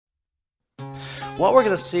What we're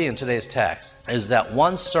going to see in today's text is that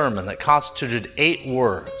one sermon that constituted 8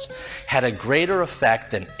 words had a greater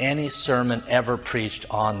effect than any sermon ever preached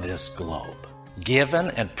on this globe.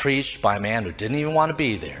 Given and preached by a man who didn't even want to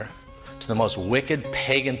be there to the most wicked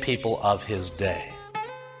pagan people of his day.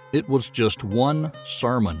 It was just one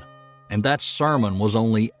sermon, and that sermon was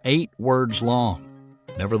only 8 words long.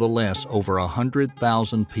 Nevertheless, over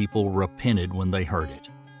 100,000 people repented when they heard it.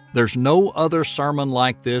 There's no other sermon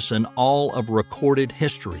like this in all of recorded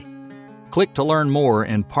history. Click to learn more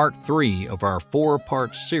in part 3 of our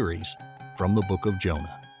 4-part series from the book of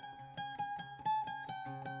Jonah.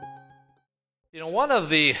 You know, one of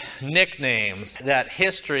the nicknames that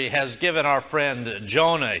history has given our friend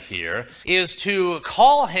Jonah here is to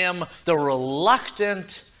call him the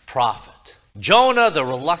reluctant prophet. Jonah, the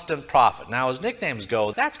reluctant prophet. Now, as nicknames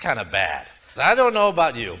go, that's kind of bad. I don't know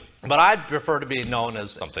about you, but I'd prefer to be known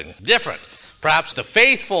as something different. Perhaps the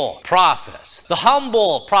faithful prophet, the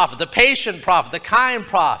humble prophet, the patient prophet, the kind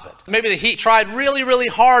prophet. Maybe the he tried really, really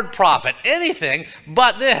hard prophet. Anything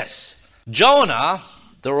but this. Jonah,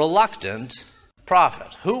 the reluctant prophet.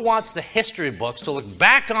 Who wants the history books to look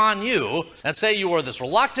back on you and say you were this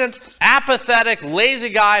reluctant, apathetic, lazy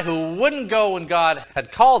guy who wouldn't go when God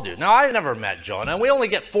had called you? Now, I never met Jonah, and we only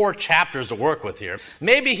get 4 chapters to work with here.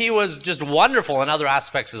 Maybe he was just wonderful in other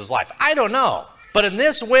aspects of his life. I don't know. But in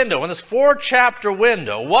this window, in this 4-chapter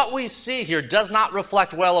window, what we see here does not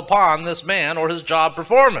reflect well upon this man or his job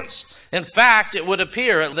performance. In fact, it would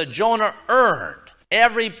appear that Jonah earned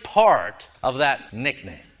every part of that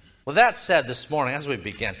nickname. With that said, this morning, as we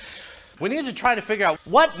begin, we need to try to figure out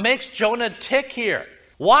what makes Jonah tick here.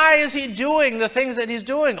 Why is he doing the things that he's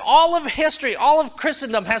doing? All of history, all of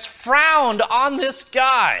Christendom has frowned on this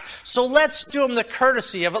guy. So let's do him the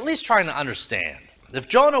courtesy of at least trying to understand. If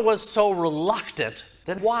Jonah was so reluctant,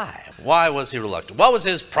 then why? Why was he reluctant? What was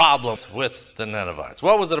his problem with the Ninevites?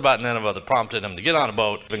 What was it about Nineveh that prompted him to get on a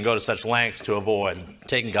boat and go to such lengths to avoid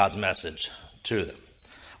taking God's message to them?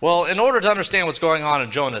 Well, in order to understand what's going on in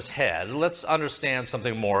Jonah's head, let's understand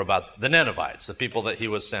something more about the Ninevites, the people that he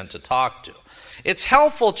was sent to talk to. It's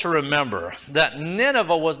helpful to remember that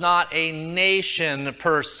Nineveh was not a nation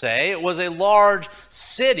per se. It was a large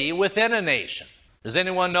city within a nation. Does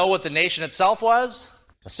anyone know what the nation itself was?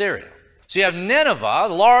 Assyria. So you have Nineveh,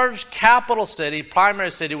 the large capital city, primary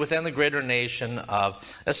city within the greater nation of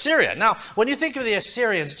Assyria. Now, when you think of the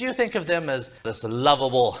Assyrians, do you think of them as this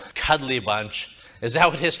lovable, cuddly bunch? Is that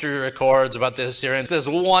what history records about the Assyrians? This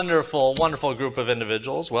wonderful, wonderful group of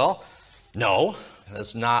individuals? Well, no,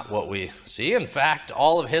 that's not what we see. In fact,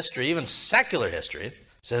 all of history, even secular history,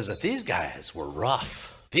 says that these guys were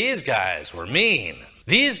rough. These guys were mean.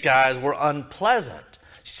 These guys were unpleasant.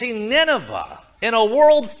 You see, Nineveh, in a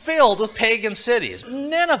world filled with pagan cities,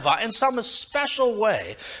 Nineveh, in some special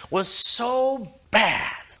way, was so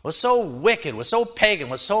bad, was so wicked, was so pagan,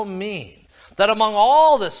 was so mean, that among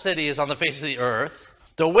all the cities on the face of the earth,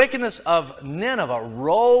 the wickedness of Nineveh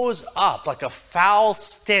rose up like a foul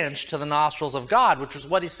stench to the nostrils of God, which was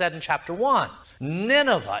what he said in chapter 1.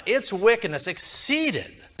 Nineveh, its wickedness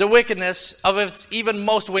exceeded the wickedness of its even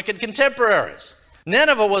most wicked contemporaries.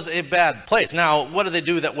 Nineveh was a bad place. Now, what did they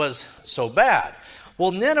do that was so bad?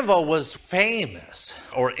 Well, Nineveh was famous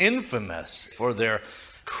or infamous for their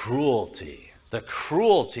cruelty. The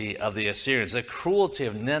cruelty of the Assyrians, the cruelty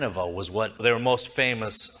of Nineveh was what they were most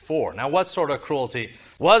famous for. Now, what sort of cruelty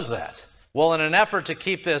was that? Well, in an effort to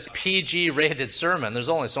keep this PG-rated sermon, there's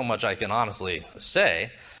only so much I can honestly say.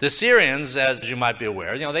 The Assyrians, as you might be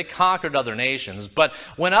aware, they conquered other nations. But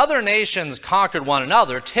when other nations conquered one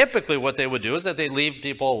another, typically what they would do is that they'd leave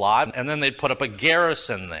people alive, and then they'd put up a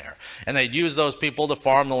garrison there. And they'd use those people to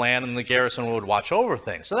farm the land, and the garrison would watch over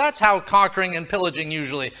things. So that's how conquering and pillaging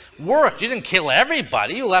usually worked. You didn't kill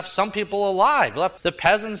everybody. You left some people alive. You left the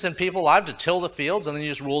peasants and people alive to till the fields, and then you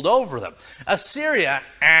just ruled over them. Assyria,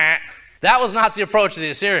 that was not the approach of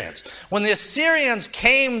the Assyrians. When the Assyrians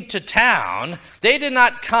came to town, they did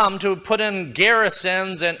not come to put in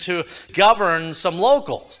garrisons and to govern some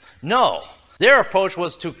locals. No, their approach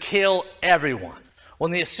was to kill everyone.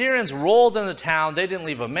 When the Assyrians rolled into town, they didn't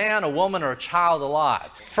leave a man, a woman, or a child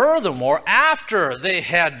alive. Furthermore, after they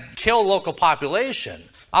had killed local population,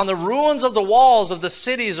 on the ruins of the walls of the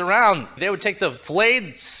cities around, they would take the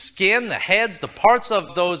flayed skin, the heads, the parts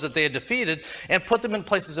of those that they had defeated, and put them in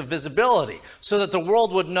places of visibility so that the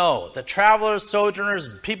world would know, the travelers, sojourners,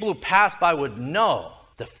 people who passed by would know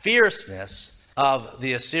the fierceness of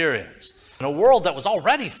the Assyrians. In a world that was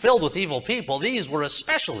already filled with evil people, these were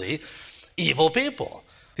especially evil people.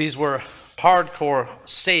 These were hardcore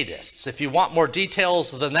sadists. If you want more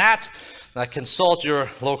details than that, consult your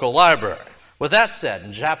local library. With that said,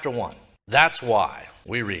 in chapter 1, That's why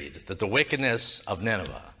we read that the wickedness of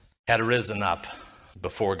Nineveh had arisen up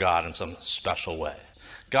before God in some special way.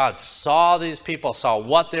 God saw these people, saw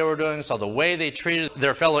what they were doing, saw the way they treated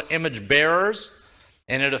their fellow image bearers,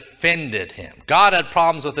 and it offended him. God had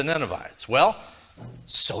problems with the Ninevites. Well,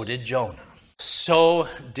 so did Jonah. So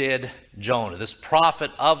did Jonah, this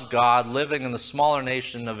prophet of God living in the smaller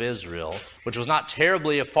nation of Israel, which was not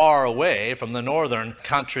terribly far away from the northern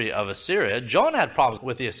country of Assyria. Jonah had problems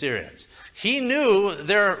with the Assyrians. He knew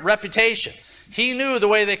their reputation. He knew the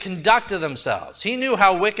way they conducted themselves. He knew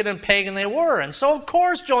how wicked and pagan they were. And so, of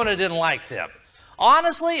course, Jonah didn't like them.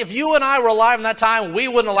 Honestly, if you and I were alive in that time, we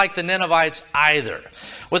wouldn't have liked the Ninevites either.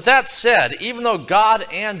 With that said, even though God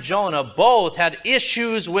and Jonah both had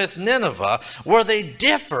issues with Nineveh, where they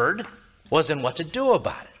differed was in what to do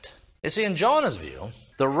about it. You see, in Jonah's view,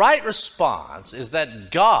 the right response is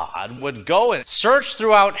that God would go and search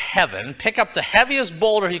throughout heaven, pick up the heaviest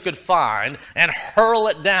boulder he could find, and hurl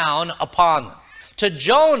it down upon them. To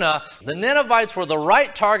Jonah, the Ninevites were the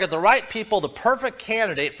right target, the right people, the perfect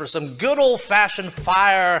candidate for some good old-fashioned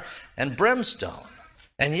fire and brimstone.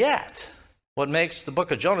 And yet, what makes the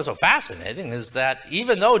book of Jonah so fascinating is that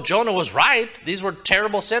even though Jonah was right, these were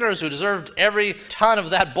terrible sinners who deserved every ton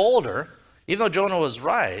of that boulder, even though Jonah was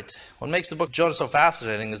right, what makes the book of Jonah so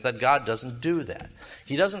fascinating is that God doesn't do that.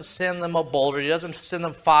 He doesn't send them a boulder, he doesn't send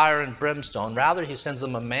them fire and brimstone. Rather, he sends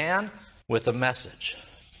them a man with a message.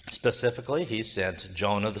 Specifically, he sent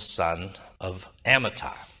Jonah, the son of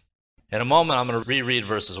Amittai. In a moment, I'm going to reread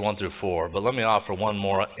verses 1 through 4, but let me offer one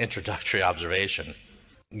more introductory observation.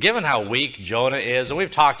 Given how weak Jonah is, and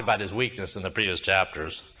we've talked about his weakness in the previous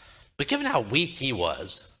chapters, but given how weak he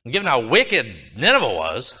was, and given how wicked Nineveh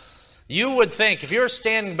was, you would think, if you were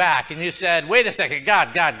standing back and you said, wait a second,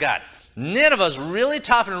 God, Nineveh's really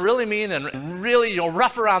tough and really mean and really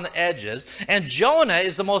rough around the edges, and Jonah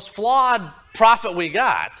is the most flawed prophet we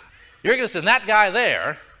got. You're going to send that guy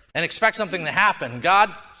there and expect something to happen.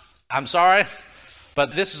 God, I'm sorry,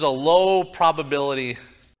 but this is a low probability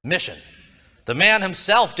mission. The man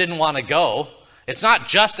himself didn't want to go. It's not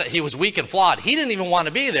just that he was weak and flawed. He didn't even want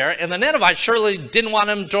to be there, and the Ninevites surely didn't want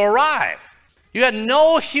him to arrive. You had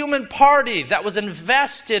no human party that was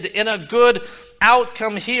invested in a good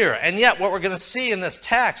outcome here. And yet what we're going to see in this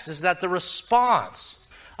text is that the response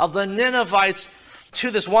of the Ninevites to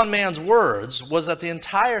this one man's words was that the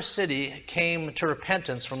entire city came to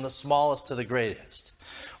repentance from the smallest to the greatest.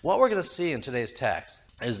 What we're going to see in today's text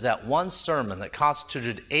is that one sermon that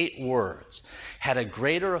constituted 8 words had a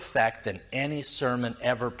greater effect than any sermon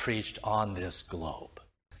ever preached on this globe.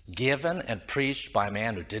 Given and preached by a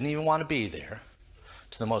man who didn't even want to be there,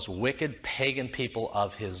 to the most wicked pagan people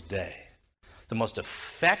of his day. The most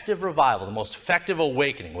effective revival, the most effective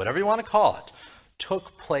awakening, whatever you want to call it,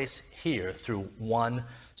 took place here through one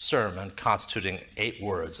sermon constituting 8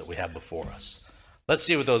 words that we have before us. Let's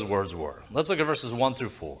see what those words were. Let's look at verses 1 through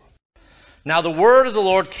 4. Now the word of the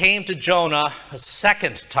Lord came to Jonah a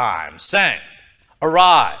second time, saying,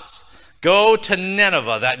 Arise, go to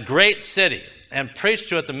Nineveh, that great city, and preach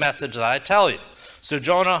to it the message that I tell you. So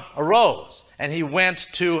Jonah arose, and he went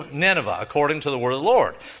to Nineveh, according to the word of the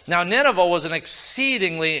Lord. Now Nineveh was an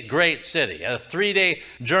exceedingly great city, a 3-day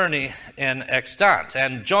journey in extent.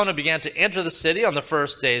 And Jonah began to enter the city on the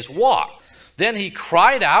first day's walk. Then he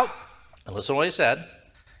cried out, and listen to what he said.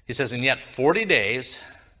 He says, "In yet 40 days,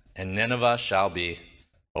 and Nineveh shall be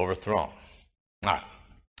overthrown." All right.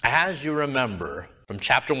 As you remember from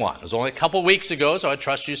chapter 1, it was only a couple weeks ago, so I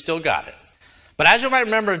trust you still got it. But as you might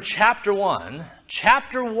remember in chapter 1,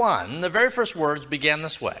 the very first words began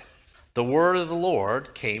this way. The word of the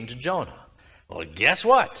Lord came to Jonah. Well, guess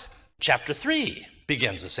what? Chapter 3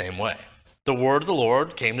 begins the same way. The word of the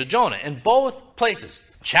Lord came to Jonah. In both places,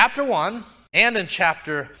 chapter 1 and in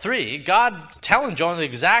chapter 3, God's telling Jonah the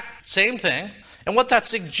exact same thing. And what that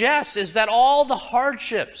suggests is that all the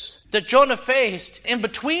hardships that Jonah faced in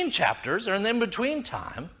between chapters, or in the in-between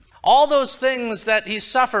time, all those things that he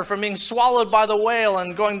suffered from being swallowed by the whale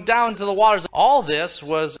and going down to the waters, all this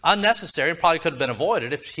was unnecessary and probably could have been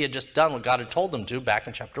avoided if he had just done what God had told him to back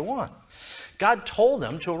in chapter 1. God told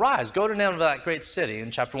him to arise, go to Nineveh, that great city,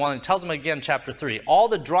 in chapter 1. He tells him again in chapter 3. All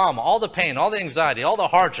the drama, all the pain, all the anxiety, all the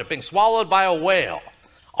hardship, being swallowed by a whale,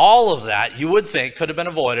 all of that, you would think, could have been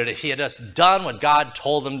avoided if he had just done what God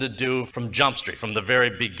told him to do from Jump Street, from the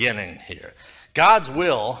very beginning here. God's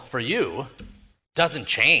will for you doesn't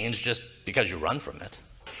change just because you run from it.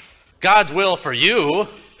 God's will for you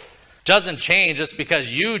doesn't change just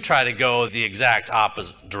because you try to go the exact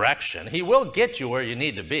opposite direction. He will get you where you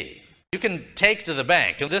need to be. you can take to the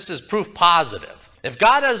bank, and this is proof positive. If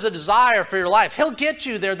God has a desire for your life, He'll get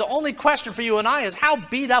you there. The only question for you and I is, how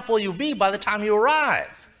beat up will you be by the time you arrive?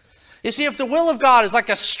 You see, if the will of God is like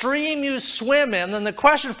a stream you swim in, then the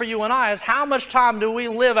question for you and I is, how much time do we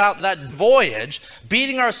live out that voyage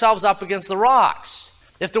beating ourselves up against the rocks?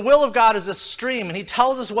 If the will of God is a stream and He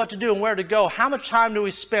tells us what to do and where to go, how much time do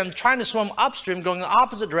we spend trying to swim upstream, going the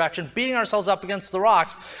opposite direction, beating ourselves up against the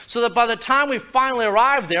rocks, so that by the time we finally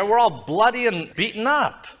arrive there, we're all bloody and beaten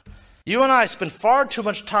up? You and I spend far too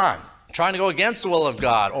much time trying to go against the will of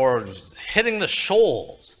God or hitting the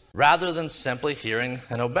shoals rather than simply hearing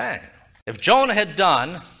and obeying. If Jonah had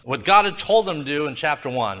done what God had told him to do in chapter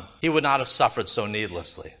 1, he would not have suffered so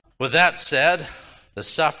needlessly. With that said, the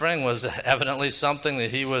suffering was evidently something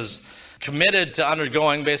that he was committed to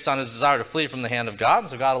undergoing based on his desire to flee from the hand of God, and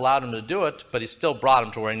so God allowed him to do it, but He still brought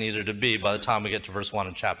him to where he needed to be by the time we get to verse 1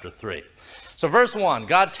 in chapter 3. So verse 1,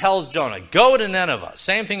 God tells Jonah, go to Nineveh.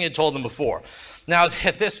 Same thing He had told him before. Now,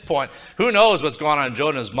 at this point, who knows what's going on in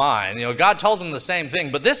Jonah's mind? God tells him the same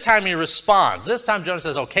thing, but this time he responds. This time Jonah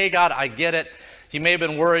says, okay, God, I get it. He may have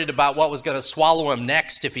been worried about what was going to swallow him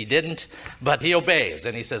next if he didn't, but he obeys,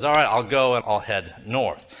 and he says, all right, I'll go and I'll head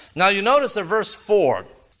north. Now, you notice that verse 4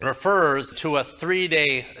 refers to a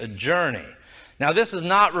 3-day journey. Now, this is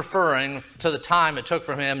not referring to the time it took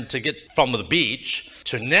for him to get from the beach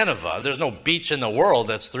to Nineveh. There's no beach in the world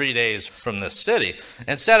that's 3 days from this city.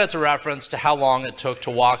 Instead, it's a reference to how long it took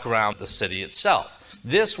to walk around the city itself.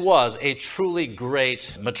 This was a truly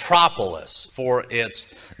great metropolis for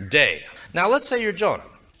its day. Now, let's say you're Jonah.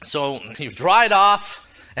 So you've dried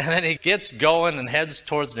off, and then he gets going and heads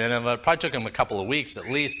towards Nineveh. It probably took him a couple of weeks at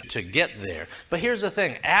least to get there. But here's the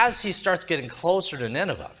thing. As he starts getting closer to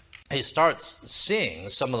Nineveh, he starts seeing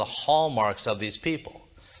some of the hallmarks of these people.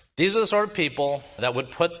 These are the sort of people that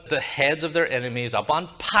would put the heads of their enemies up on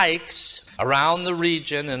pikes around the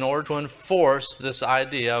region in order to enforce this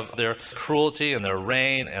idea of their cruelty and their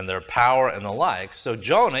reign and their power and the like. So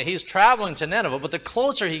Jonah, he's traveling to Nineveh, but the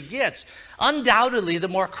closer he gets, undoubtedly the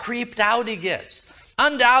more creeped out he gets.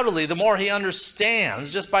 Undoubtedly, the more he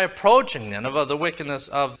understands just by approaching Nineveh the wickedness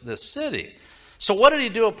of this city. So what did he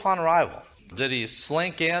do upon arrival? Did he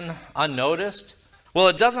slink in unnoticed? Well,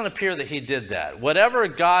 it doesn't appear that he did that. Whatever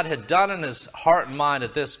God had done in his heart and mind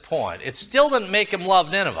at this point, it still didn't make him love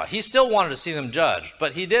Nineveh. He still wanted to see them judged,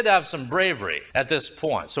 but he did have some bravery at this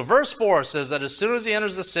point. So verse 4 says that as soon as he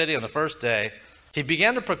enters the city on the first day, he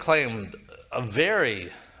began to proclaim a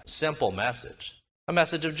very simple message, a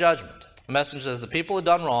message of judgment. A message that the people had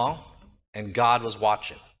done wrong and God was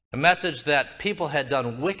watching. A message that people had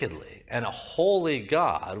done wickedly and a holy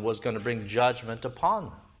God was going to bring judgment upon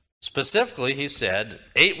them. Specifically, he said,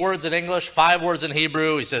 8 words in English, 5 words in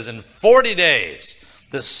Hebrew. He says, in 40 days,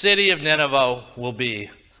 the city of Nineveh will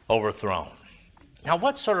be overthrown. Now,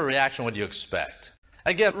 what sort of reaction would you expect?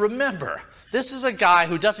 Again, remember, this is a guy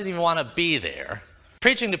who doesn't even want to be there,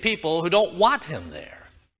 preaching to people who don't want him there.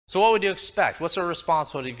 So what would you expect? What sort of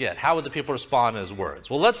response would he get? How would the people respond to his words?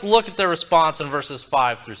 Well, let's look at their response in verses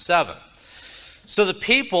 5 through 7. So the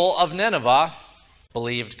people of Nineveh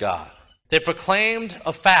believed God. They proclaimed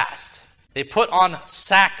a fast. They put on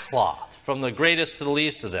sackcloth, from the greatest to the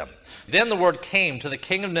least of them. Then the word came to the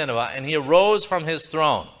king of Nineveh, and he arose from his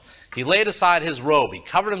throne. He laid aside his robe. He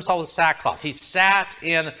covered himself with sackcloth. He sat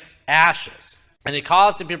in ashes. And he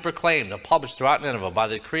caused it to be proclaimed and published throughout Nineveh by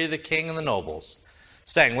the decree of the king and the nobles,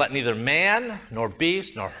 saying, let neither man, nor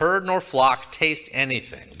beast, nor herd, nor flock taste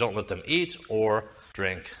anything. Don't let them eat or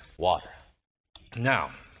drink water.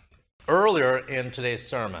 Now, earlier in today's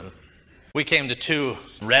sermon, we came to 2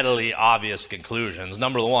 readily obvious conclusions.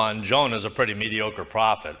 Number 1, Jonah is a pretty mediocre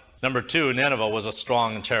prophet. Number 2, Nineveh was a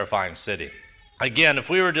strong and terrifying city. Again, if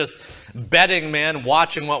we were just betting men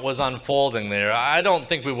watching what was unfolding there, I don't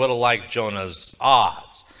think we would have liked Jonah's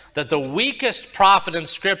odds. That the weakest prophet in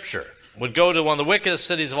Scripture would go to one of the wickedest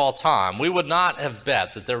cities of all time, we would not have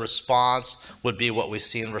bet that their response would be what we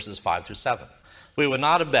see in verses 5 through 7. We would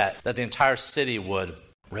not have bet that the entire city would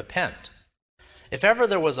repent. If ever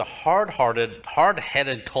there was a hard-hearted,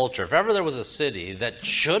 hard-headed culture, if ever there was a city that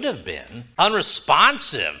should have been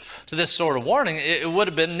unresponsive to this sort of warning, it would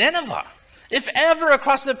have been Nineveh. If ever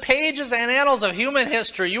across the pages and annals of human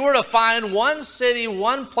history you were to find one city,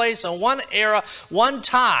 one place, and one era, one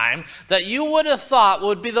time that you would have thought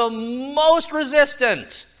would be the most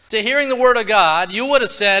resistant to hearing the word of God, you would have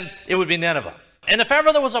said it would be Nineveh. And if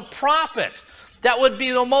ever there was a prophet that would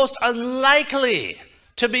be the most unlikely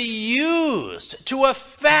to be used to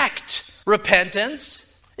effect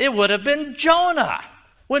repentance, it would have been Jonah.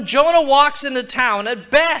 When Jonah walks into town,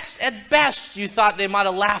 at best, you thought they might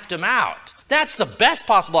have laughed him out. That's the best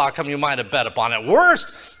possible outcome you might have bet upon. At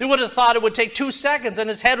worst, you would have thought it would take 2 seconds and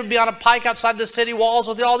his head would be on a pike outside the city walls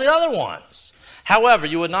with all the other ones. However,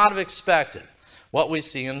 you would not have expected what we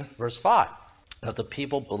see in verse 5, that the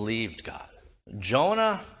people believed God.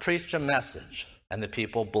 Jonah preached a message, and the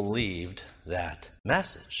people believed that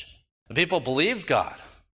message. The people believed God,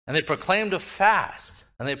 and they proclaimed a fast,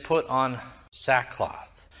 and they put on sackcloth.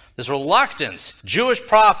 This reluctant Jewish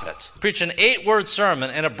prophet preached an 8-word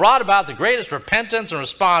sermon, and it brought about the greatest repentance and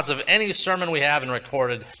response of any sermon we have in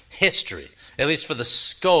recorded history, at least for the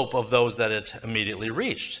scope of those that it immediately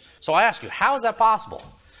reached. So I ask you, how is that possible?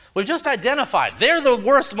 We've just identified they're the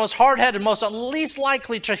worst, most hard-headed, most least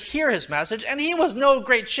likely to hear his message, and he was no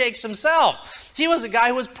great shakes himself. He was a guy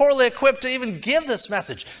who was poorly equipped to even give this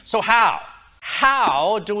message. So how?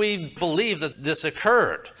 How do we believe that this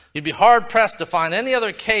occurred? You'd be hard-pressed to find any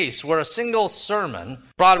other case where a single sermon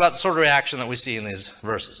brought about the sort of reaction that we see in these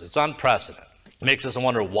verses. It's unprecedented. It makes us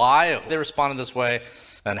wonder why they responded this way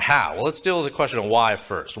and how. Well, let's deal with the question of why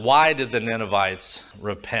first. Why did the Ninevites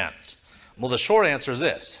repent? Well, the short answer is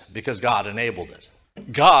this: because God enabled it.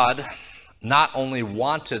 God not only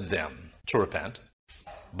wanted them to repent,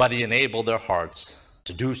 but he enabled their hearts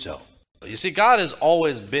to do so. You see, God has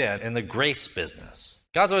always been in the grace business.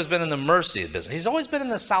 God's always been in the mercy business. He's always been in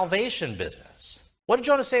the salvation business. What did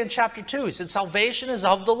Jonah say in chapter 2? He said, salvation is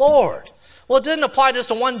of the Lord. Well, it didn't apply just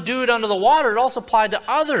to one dude under the water. It also applied to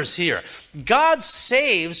others here. God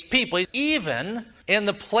saves people, even in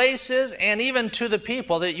the places and even to the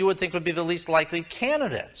people that you would think would be the least likely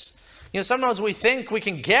candidates. You know, sometimes we think we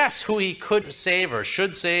can guess who he could save or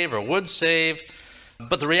should save or would save,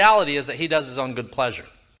 but the reality is that he does his own good pleasure.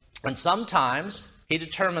 And sometimes he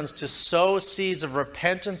determines to sow seeds of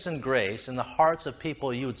repentance and grace in the hearts of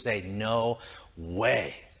people you would say, no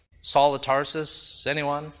way. Saul of Tarsus,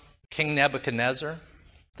 anyone? King Nebuchadnezzar?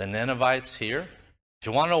 The Ninevites here? If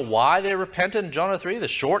you want to know why they repented in Jonah 3, the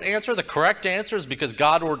short answer, the correct answer is because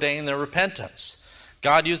God ordained their repentance.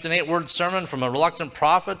 God used an 8-word sermon from a reluctant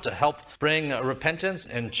prophet to help bring repentance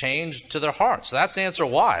and change to their hearts. So that's the answer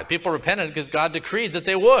why. People repented because God decreed that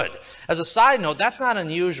they would. As a side note, that's not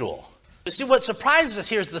unusual. You see, what surprises us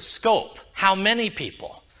here is the scope. How many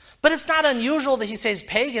people? But it's not unusual that he says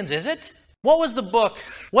pagans, is it? What was the book?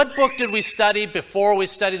 What book did we study before we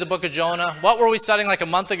studied the book of Jonah? What were we studying like a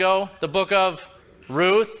month ago? The book of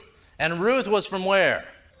Ruth. And Ruth was from where?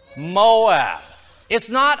 Moab. It's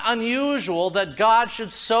not unusual that God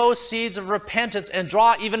should sow seeds of repentance and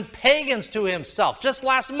draw even pagans to himself. Just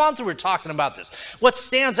last month we were talking about this. What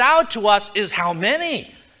stands out to us is how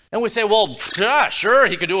many. And we say, well, yeah, sure,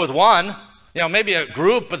 he could do it with one. You know, maybe a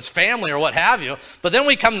group, his family or what have you. But then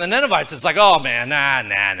we come to the Ninevites, it's like, oh man,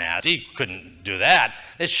 nah, he couldn't do that.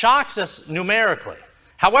 It shocks us numerically.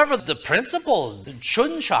 However, the principles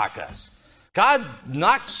shouldn't shock us. God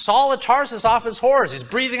knocked Saul of Tarsus off his horse. He's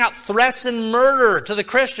breathing out threats and murder to the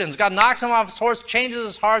Christians. God knocks him off his horse, changes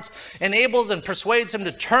his hearts, enables and persuades him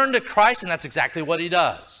to turn to Christ, and that's exactly what he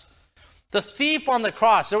does. The thief on the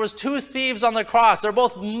cross, there was 2 thieves on the cross. They're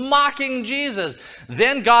both mocking Jesus.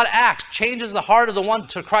 Then God acts, changes the heart of the one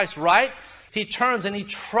to Christ, right? He turns and he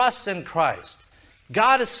trusts in Christ.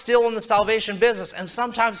 God is still in the salvation business, and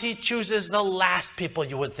sometimes he chooses the last people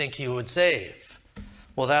you would think he would save.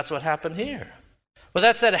 Well, that's what happened here. With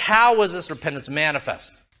that said, how was this repentance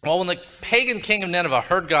manifest? Well, when the pagan king of Nineveh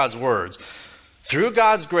heard God's words, through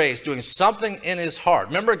God's grace, doing something in his heart.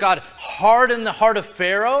 Remember, God hardened the heart of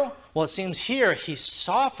Pharaoh? Well, it seems here he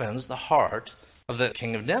softens the heart of the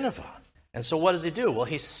king of Nineveh. And so what does he do? Well,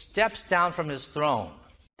 he steps down from his throne.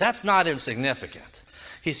 That's not insignificant.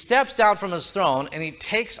 He steps down from his throne and he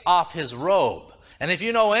takes off his robe. And if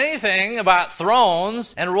you know anything about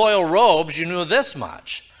thrones and royal robes, you know this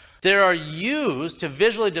much. They are used to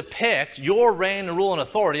visually depict your reign and rule and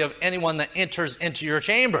authority of anyone that enters into your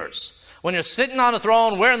chambers. When you're sitting on a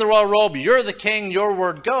throne, wearing the royal robe, you're the king, your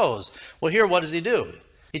word goes. Well, here, what does he do?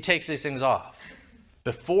 He takes these things off.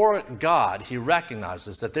 Before God, he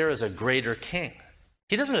recognizes that there is a greater king.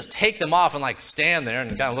 He doesn't just take them off and like stand there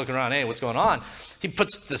and kind of look around, hey, what's going on? He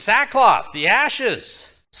puts the sackcloth, the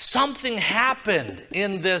ashes. Something happened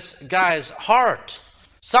in this guy's heart.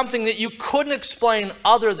 Something that you couldn't explain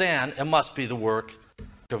other than it must be the work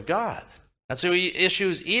of God. And so he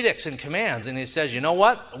issues edicts and commands, and he says, you know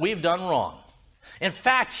what? We've done wrong. In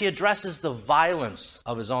fact, he addresses the violence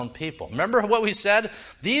of his own people. Remember what we said?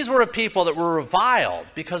 These were a people that were reviled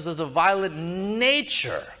because of the violent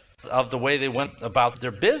nature of the way they went about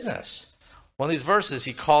their business. Well, in these verses,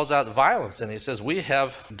 he calls out violence, and he says, we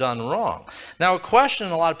have done wrong. Now, a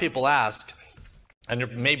question a lot of people ask, and you're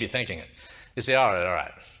maybe thinking it, you say, all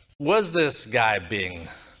right, was this guy being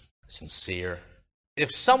sincere.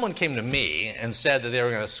 If someone came to me and said that they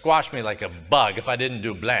were going to squash me like a bug if I didn't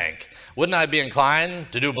do blank, wouldn't I be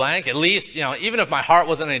inclined to do blank? At least, even if my heart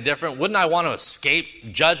wasn't any different, wouldn't I want to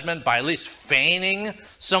escape judgment by at least feigning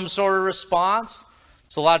some sort of response?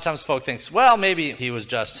 So a lot of times folk think, well, maybe he was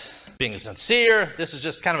just being sincere. This is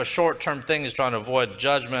just kind of a short-term thing. He's trying to avoid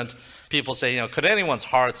judgment. People say, could anyone's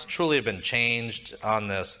hearts truly have been changed on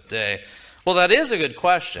this day? Well, that is a good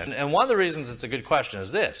question. And one of the reasons it's a good question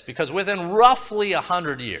is this, because within roughly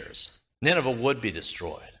 100 years, Nineveh would be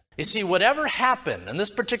destroyed. You see, whatever happened in this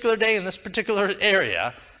particular day, in this particular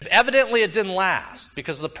area, evidently it didn't last,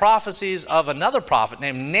 because the prophecies of another prophet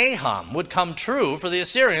named Nahum would come true for the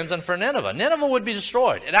Assyrians and for Nineveh. Nineveh would be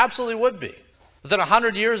destroyed. It absolutely would be. Within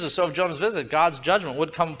 100 years or so of Jonah's visit, God's judgment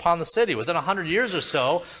would come upon the city. Within 100 years or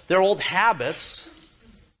so, their old habits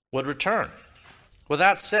would return. With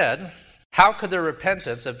that said, how could their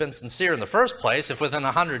repentance have been sincere in the first place if within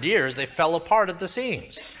 100 years they fell apart at the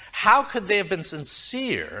seams? How could they have been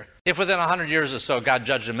sincere if within 100 years or so God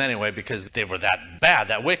judged them anyway because they were that bad,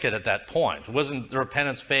 that wicked at that point? Wasn't the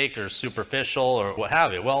repentance fake or superficial or what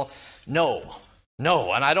have you? Well, no.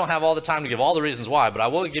 And I don't have all the time to give all the reasons why, but I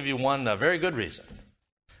will give you one very good reason.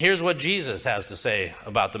 Here's what Jesus has to say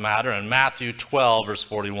about the matter in Matthew 12, verse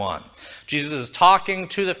 41. Jesus is talking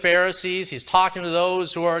to the Pharisees. He's talking to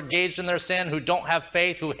those who are engaged in their sin, who don't have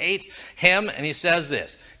faith, who hate him, and he says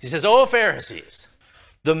this. He says, "O Pharisees,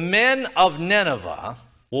 the men of Nineveh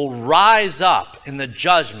will rise up in the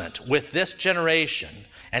judgment with this generation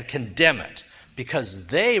and condemn it, because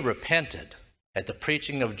they repented at the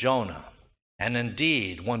preaching of Jonah. And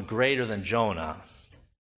indeed, one greater than Jonah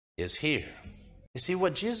is here." You see,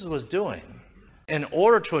 what Jesus was doing, in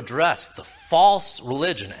order to address the false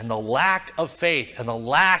religion and the lack of faith and the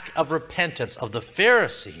lack of repentance of the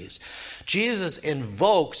Pharisees, Jesus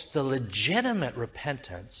invokes the legitimate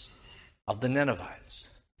repentance of the Ninevites.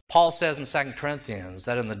 Paul says in 2 Corinthians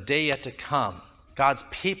that in the day yet to come, God's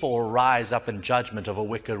people will rise up in judgment of a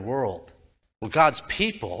wicked world. Well, God's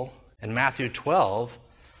people, in Matthew 12,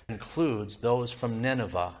 includes those from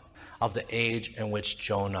Nineveh of the age in which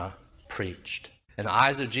Jonah preached. In the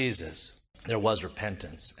eyes of Jesus, there was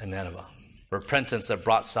repentance in Nineveh. Repentance that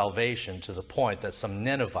brought salvation to the point that some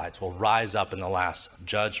Ninevites will rise up in the last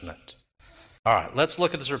judgment. All right, let's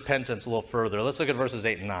look at this repentance a little further. Let's look at verses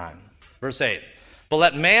 8 and 9. Verse 8. "But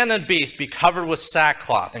let man and beast be covered with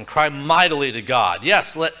sackcloth and cry mightily to God.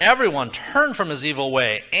 Yes, let everyone turn from his evil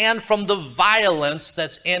way and from the violence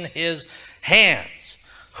that's in his hands.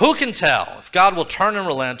 Who can tell if God will turn and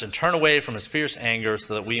relent and turn away from his fierce anger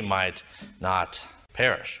so that we might not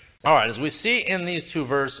perish?" All right, as we see in these two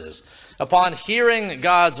verses, upon hearing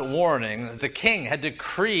God's warning, the king had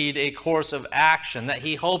decreed a course of action that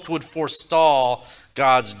he hoped would forestall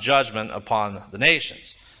God's judgment upon the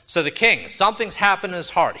nations. So the king, something's happened in his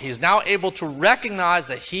heart. He's now able to recognize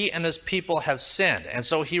that he and his people have sinned. And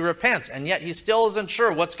so he repents. And yet he still isn't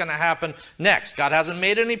sure what's going to happen next. God hasn't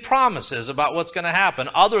made any promises about what's going to happen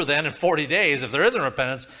other than in 40 days, if there isn't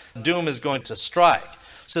repentance, doom is going to strike.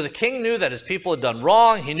 So the king knew that his people had done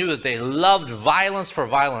wrong. He knew that they loved violence for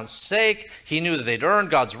violence sake. He knew that they'd earned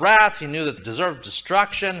God's wrath. He knew that they deserved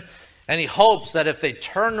destruction. And he hopes that if they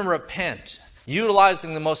turn and repent,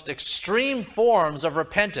 utilizing the most extreme forms of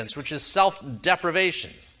repentance, which is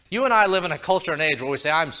self-deprivation. You and I live in a culture and age where we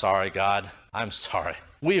say, "I'm sorry, God, I'm sorry."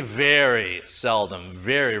 We very seldom,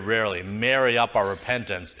 very rarely marry up our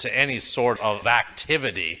repentance to any sort of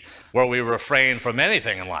activity where we refrain from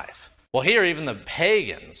anything in life. Well, here even the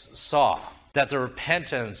pagans saw that the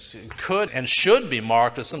repentance could and should be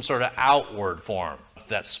marked with some sort of outward form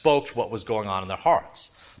that spoke to what was going on in their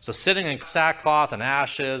hearts. So sitting in sackcloth and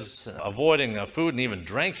ashes, avoiding food and even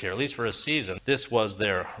drink here, at least for a season, this was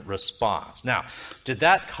their response. Now, did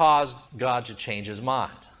that cause God to change his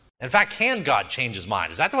mind? In fact, can God change his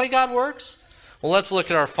mind? Is that the way God works? Well, let's look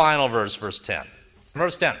at our final verse, verse 10.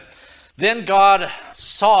 Verse 10. "Then God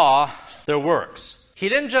saw their works." He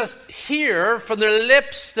didn't just hear from their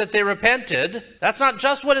lips that they repented. That's not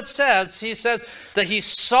just what it says. He says that he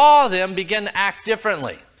saw them begin to act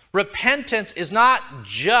differently. Repentance is not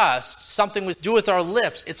just something we do with our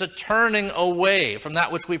lips. It's a turning away from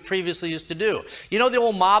that which we previously used to do. You know the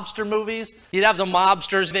old mobster movies? You'd have the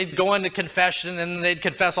mobsters, they'd go into confession and they'd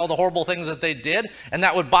confess all the horrible things that they did, and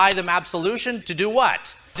that would buy them absolution to do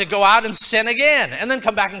what? To go out and sin again, and then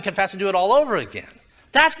come back and confess and do it all over again.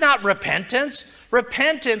 That's not repentance.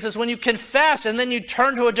 Repentance is when you confess and then you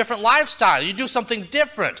turn to a different lifestyle. You do something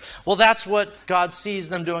different. Well, that's what God sees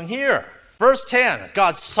them doing here. Verse 10,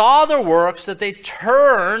 God saw their works, that they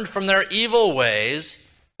turned from their evil ways,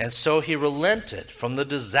 and so he relented from the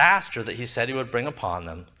disaster that he said he would bring upon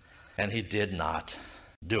them. and he did not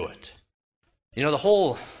do it. You know, the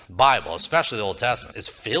whole Bible, especially the Old Testament, is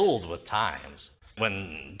filled with times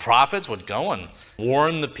when prophets would go and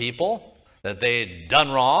warn the people that they'd done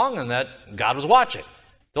wrong and that God was watching.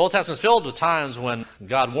 The Old Testament is filled with times when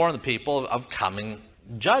God warned the people of coming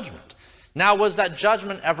judgment. Now, was that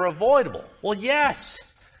judgment ever avoidable? Well, yes.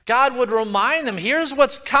 God would remind them, here's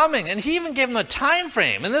what's coming. And he even gave them a time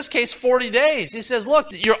frame. In this case, 40 days. He says, look,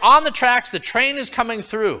 you're on the tracks. The train is coming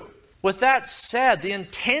through. With that said, the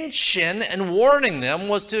intention in warning them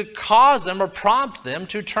was to cause them or prompt them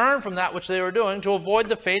to turn from that which they were doing to avoid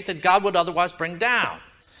the fate that God would otherwise bring down.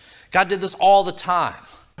 God did this all the time.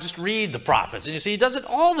 Just read the prophets, and you see he does it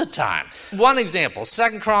all the time. One example,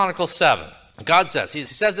 2 Chronicles 7. God says, he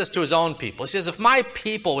says this to his own people. He says, if my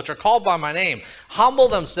people, which are called by my name, humble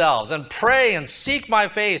themselves and pray and seek my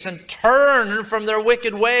face and turn from their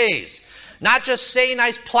wicked ways, not just say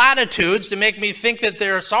nice platitudes to make me think that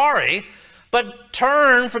they're sorry, but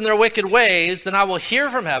turn from their wicked ways, then I will hear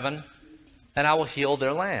from heaven and I will heal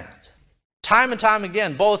their land. Time and time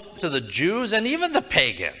again, both to the Jews and even the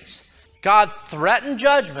pagans, God threatened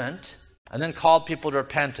judgment and then called people to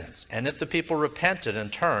repentance. And if the people repented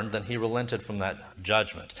and turned, then he relented from that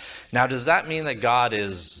judgment. Now, does that mean that God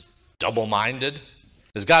is double-minded?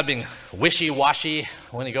 Is God being wishy-washy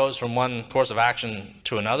when he goes from one course of action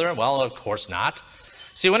to another? Well, of course not.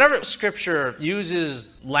 See, whenever Scripture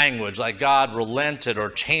uses language like God relented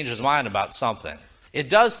or changed his mind about something, it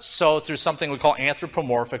does so through something we call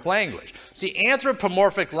anthropomorphic language. See,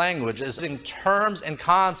 anthropomorphic language is in terms and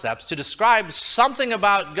concepts to describe something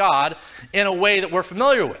about God in a way that we're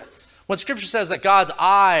familiar with. When Scripture says that God's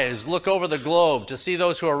eyes look over the globe to see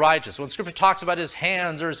those who are righteous, when Scripture talks about his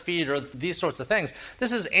hands or his feet or these sorts of things,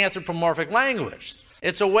 this is anthropomorphic language.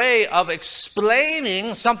 It's a way of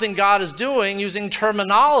explaining something God is doing using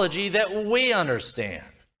terminology that we understand.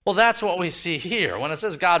 Well, that's what we see here. When it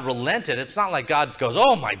says God relented, it's not like God goes,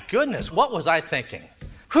 oh my goodness, what was I thinking?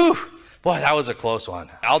 Whew, boy, that was a close one.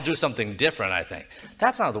 I'll do something different, I think.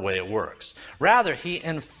 That's not the way it works. Rather, he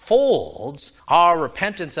enfolds our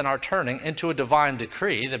repentance and our turning into a divine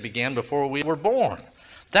decree that began before we were born.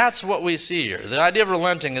 That's what we see here. The idea of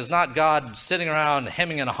relenting is not God sitting around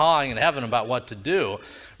hemming and hawing in heaven about what to do.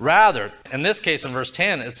 Rather, in this case in verse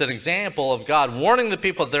 10, it's an example of God warning the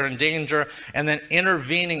people that they're in danger and then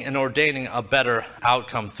intervening and ordaining a better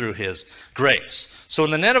outcome through his grace. So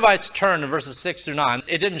when the Ninevites turned in verses 6 through 9,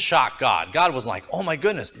 it didn't shock God. God was like, oh my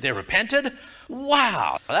goodness, they repented?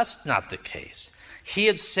 Wow, that's not the case. He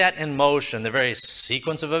had set in motion the very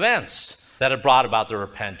sequence of events that had brought about the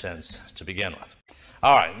repentance to begin with.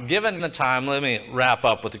 All right, given the time, let me wrap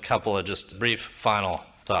up with a couple of just brief final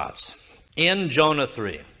thoughts. In Jonah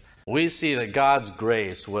 3, we see that God's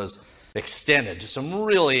grace was extended to some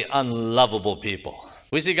really unlovable people.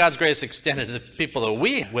 We see God's grace extended to the people that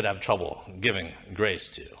we would have trouble giving grace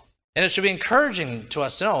to. And it should be encouraging to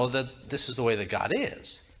us to know that this is the way that God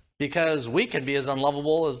is, because we can be as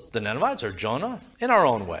unlovable as the Ninevites or Jonah in our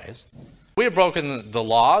own ways. We have broken the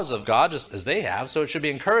laws of God just as they have, so it should be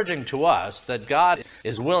encouraging to us that God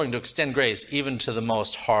is willing to extend grace even to the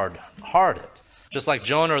most hard-hearted. Just like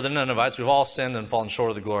Jonah or the Ninevites, we've all sinned and fallen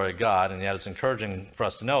short of the glory of God, and yet it's encouraging for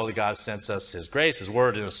us to know that God sends us his grace, his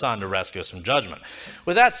word, and his Son to rescue us from judgment.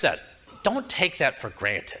 With that said, don't take that for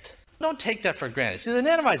granted. Don't take that for granted. See, the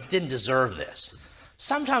Ninevites didn't deserve this.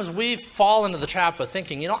 Sometimes we fall into the trap of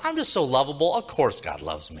thinking, I'm just so lovable, of course God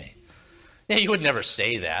loves me. Yeah, you would never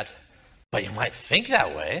say that. But you might think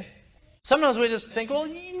that way. Sometimes we just think, well,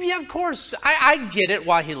 yeah, of course. I get it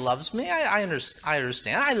why he loves me. I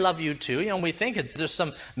understand. I love you too. We think there's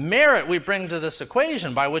some merit we bring to this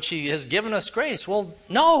equation by which he has given us grace. Well,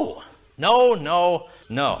 no.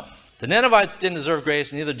 The Ninevites didn't deserve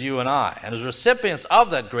grace, neither do you and I. And as recipients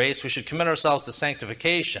of that grace, we should commit ourselves to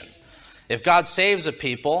sanctification. If God saves a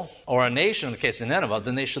people, or a nation in the case of Nineveh,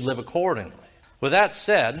 then they should live accordingly. With that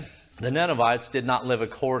said, the Ninevites did not live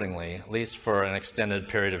accordingly, at least for an extended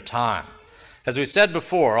period of time. As we said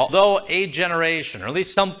before, although a generation, or at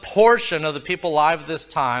least some portion of the people alive at this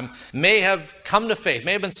time, may have come to faith,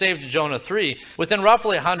 may have been saved in Jonah 3, within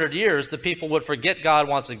roughly 100 years, the people would forget God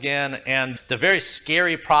once again, and the very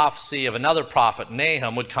scary prophecy of another prophet,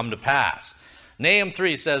 Nahum, would come to pass. Nahum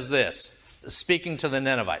 3 says this, speaking to the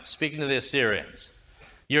Ninevites, speaking to the Assyrians,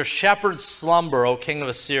 "Your shepherds slumber, O king of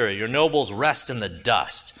Assyria. Your nobles rest in the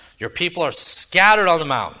dust. Your people are scattered on the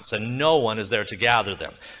mountains, and no one is there to gather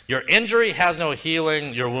them. Your injury has no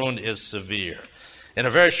healing. Your wound is severe." In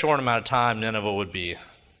a very short amount of time, Nineveh would be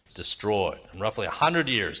destroyed. In roughly 100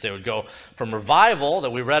 years, they would go from revival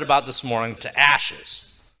that we read about this morning to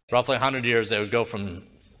ashes. Roughly 100 years, they would go from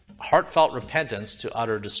heartfelt repentance to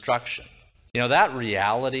utter destruction. That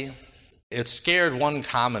reality, it scared one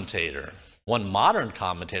commentator, one modern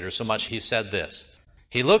commentator, so much he said this.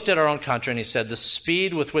 He looked at our own country and he said, the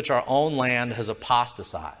speed with which our own land has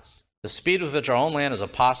apostatized, the speed with which our own land has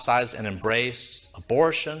apostatized and embraced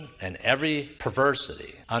abortion and every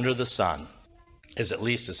perversity under the sun is at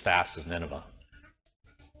least as fast as Nineveh.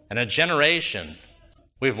 In a generation,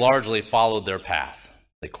 we've largely followed their path.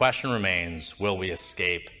 The question remains, will we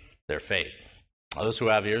escape their fate? Those who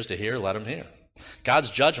have ears to hear, let them hear.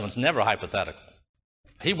 God's judgment's never hypothetical.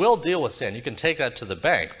 He will deal with sin. You can take that to the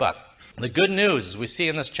bank, but the good news, as we see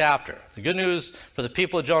in this chapter, the good news for the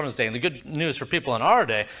people of Jonah's day and the good news for people in our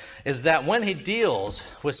day is that when he deals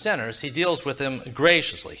with sinners, he deals with them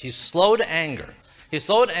graciously. He's slow to anger. He's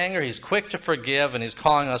slow to anger, he's quick to forgive, and he's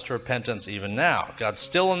calling us to repentance even now. God's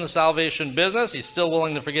still in the salvation business. He's still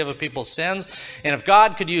willing to forgive people's sins. And if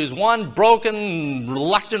God could use one broken,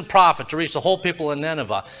 reluctant prophet to reach the whole people in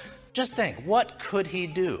Nineveh, just think, what could he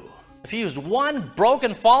do? If he used one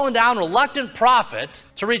broken, fallen down, reluctant prophet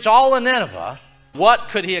to reach all of Nineveh, what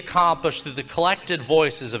could he accomplish through the collected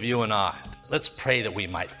voices of you and I? Let's pray that we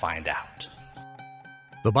might find out.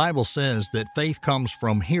 The Bible says that faith comes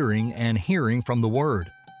from hearing and hearing from the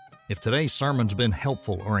Word. If today's sermon's been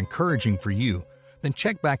helpful or encouraging for you, then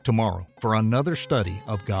check back tomorrow for another study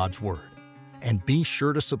of God's Word. And be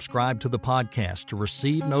sure to subscribe to the podcast to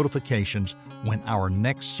receive notifications when our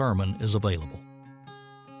next sermon is available.